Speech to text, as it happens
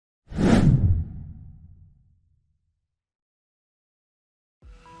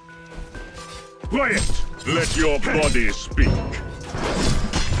Quiet! Let your body speak.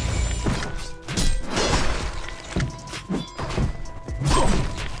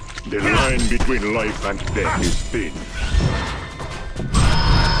 The line between life and death is thin.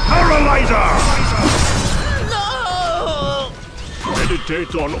 Paralyzer! No!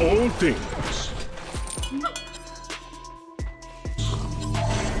 Meditate on all things.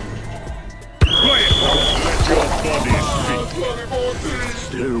 Quiet! Let your body speak.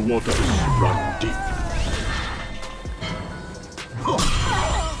 Still waters run deep.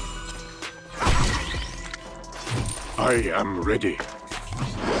 I am ready.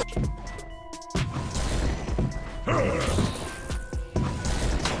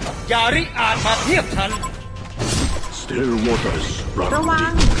 Still waters run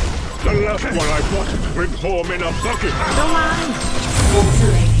deep. The last one I bought went home in a bucket.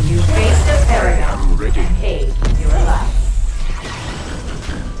 You faced a paragon. I'm ready. Paid your life.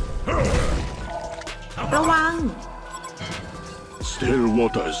 ระวัง Still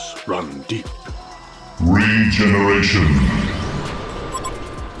waters run deep. Regeneration.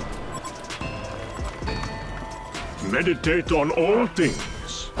 Meditate on all things.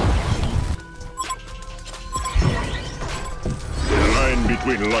 The line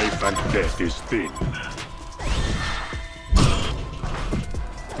between life and death is thin.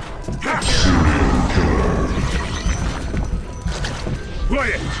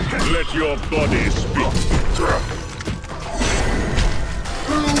 Quiet! Let your body speak.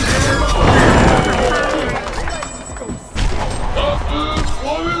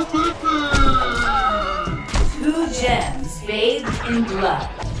 Two gems bathed in blood.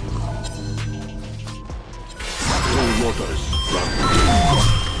 Still waters run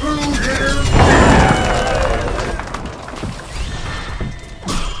deep.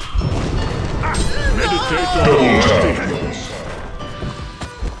 Meditate on all things.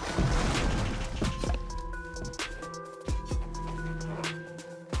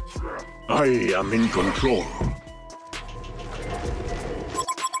 I am in control.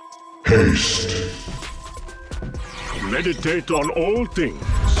 Haste. Meditate on all things.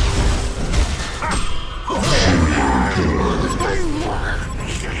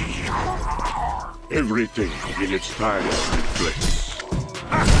 Everything in its time and place.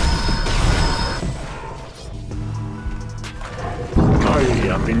 I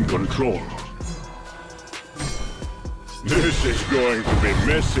am in control. This is going to be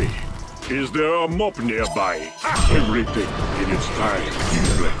messy. Is there a mop nearby? Everything in its time and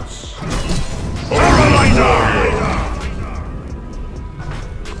place. Paralyzer!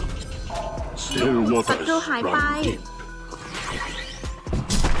 Still ศัตรู waters หายไป run deep.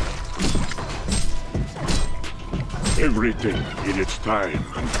 Everything in its time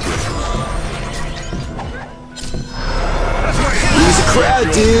and place. Use a crowd,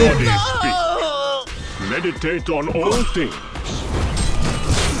 Your dude! body speak. Meditate on all things.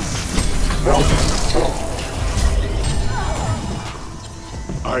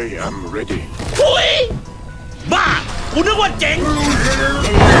 I am ready. ทุยบ้ากูนึกว่าเจ๋ง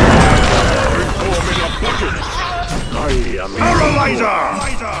Home in a bucket. I am Paralyzer!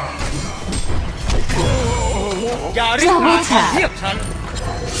 อย่าเรียกมาเทียบฉัน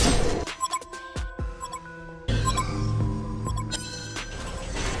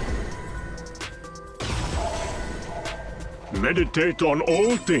Meditate on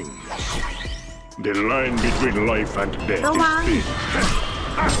all things. The line between life and death is thin.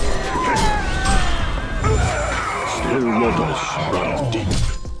 Still waters run deep.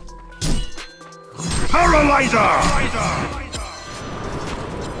 Paralyzer!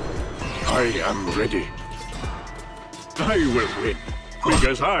 I am ready. I will win,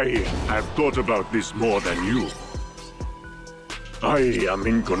 because I have thought about this more than you. I am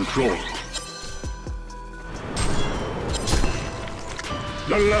in control.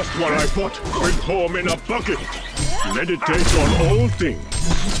 The last one I bought went home in a bucket. Meditate on all things.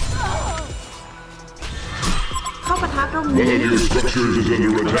 เข้าปะทะตรง One นี้ of your structures is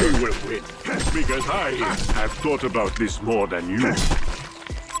under I attack. will win, because I have thought about this more than you.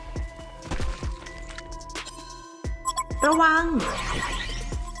 ระวัง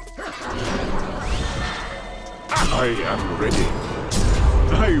I am ready.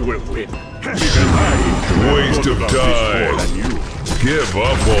 I will win, because I have Waste thought of about this more time. than you. Give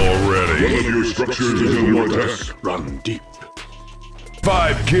up already. One of your structures is under attack. Waters run deep.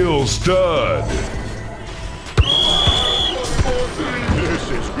 5 kill stud. This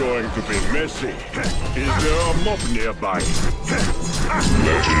is going to be messy. Is there a mop nearby?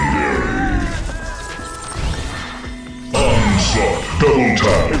 Legendary. Onslaught. Double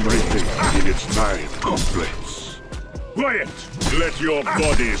tap. Everything in its time and place. Quiet! Let your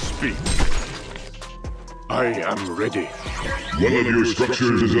body speak. I am ready. One of your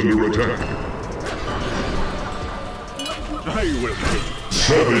structures is under attack. I will win.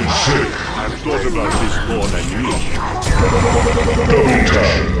 7-6. I've thought about this more than you. Double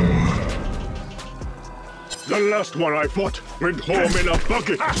tap. The last one I fought went home in a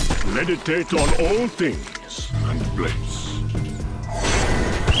bucket. Meditate on all things and place.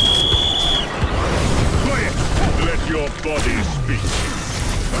 Quiet! Let your body speak.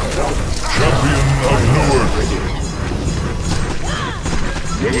 Champion of Newark.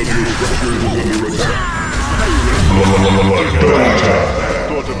 One of your structures is under attack. Double tap.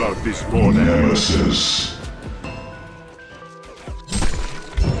 I've thought about this more than Nemesis.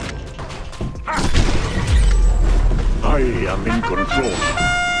 I am in control.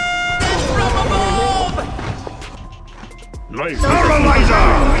 Nice. Paralyzer!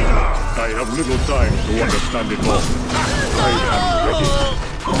 I have little time to understand it all. I am ready.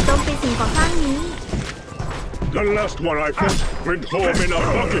 โจมตีสิ่งก่อสร้างนี้ The last one I fought went home in a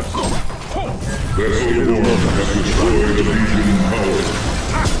bucket. That Hellborn has destroyed a Legion power.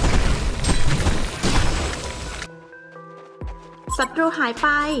 ศัตรูหายไป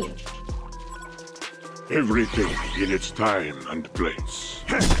Everything in its time and place.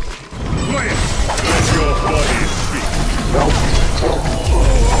 Quiet! Let your body speak.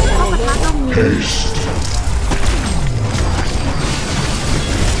 เข้าปะทะตรงนี้ Haste.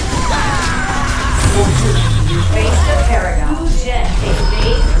 You face the paragon. Two gems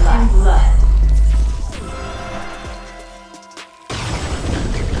bathed in blood.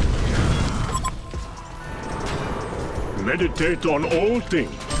 Meditate on all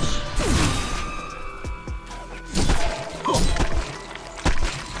things.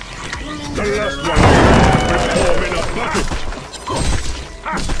 The last one went home in a bucket.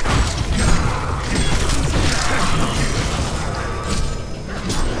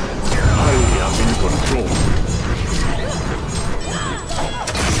 I am in control.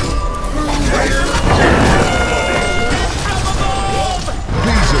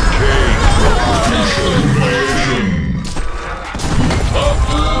 Piece of cake. Humiliation.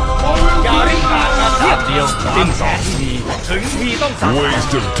 อย่าริกาอาฆาตเดียวสิ้นสองทีถึงทีต้องสั่ง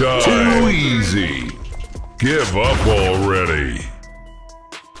Waste of time. Too easy. Give up already.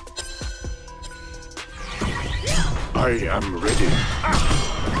 I am ready.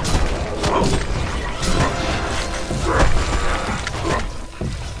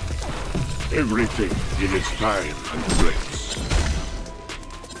 Everything in its time and place.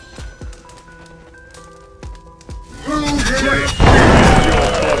 Quiet! Let your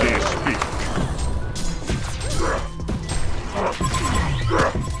body speak.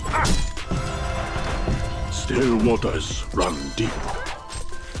 Still waters run deep.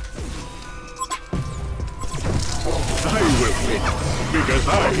 I will win, because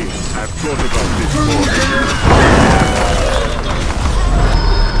I have thought about this more than you.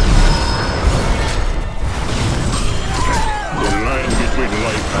 The line between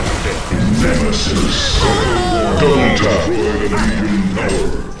life and death is Nemesis. Double tap. Destroy the Legion power.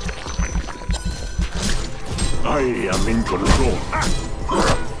 I am in control.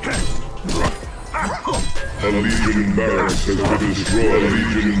 A Legion barracks has been destroyed. A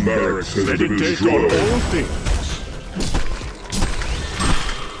Legion barracks has been Meditate on destroyed. all things.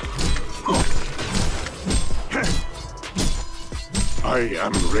 I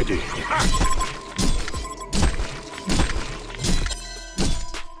am ready.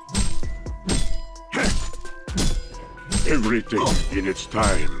 Everything in its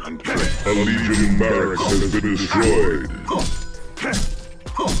time and place. A Legion barracks has been destroyed.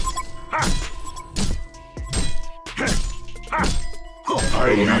 I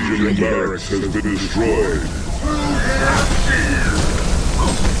A am Legion ready. barracks has been destroyed.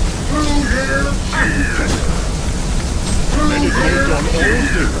 Meditate on all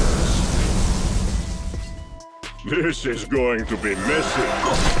things. This is going to be messy.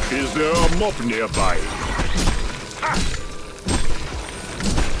 Is there a mop nearby?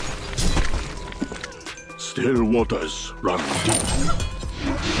 Still waters run deep.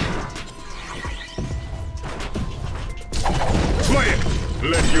 Quiet!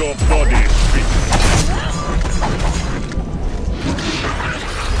 Let your body speak.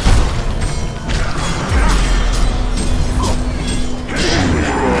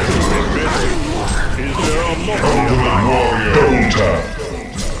 Is there a mop nearby? Warrior. Double tap.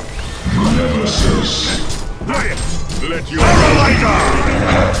 Nemesis. Quiet! Let your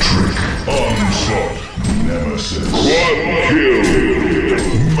Hat-trick. Onslaught. Nemesis. One kill.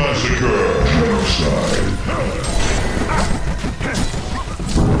 Massacre. Genocide.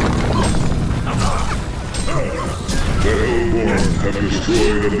 The Hellborn have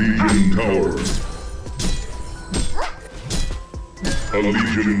destroyed a Legion tower. A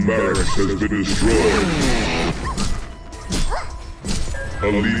Legion barracks has been destroyed. A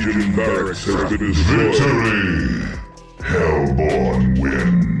Legion barracks has been destroyed. Victory! Hellborn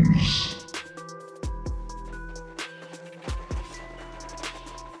wins.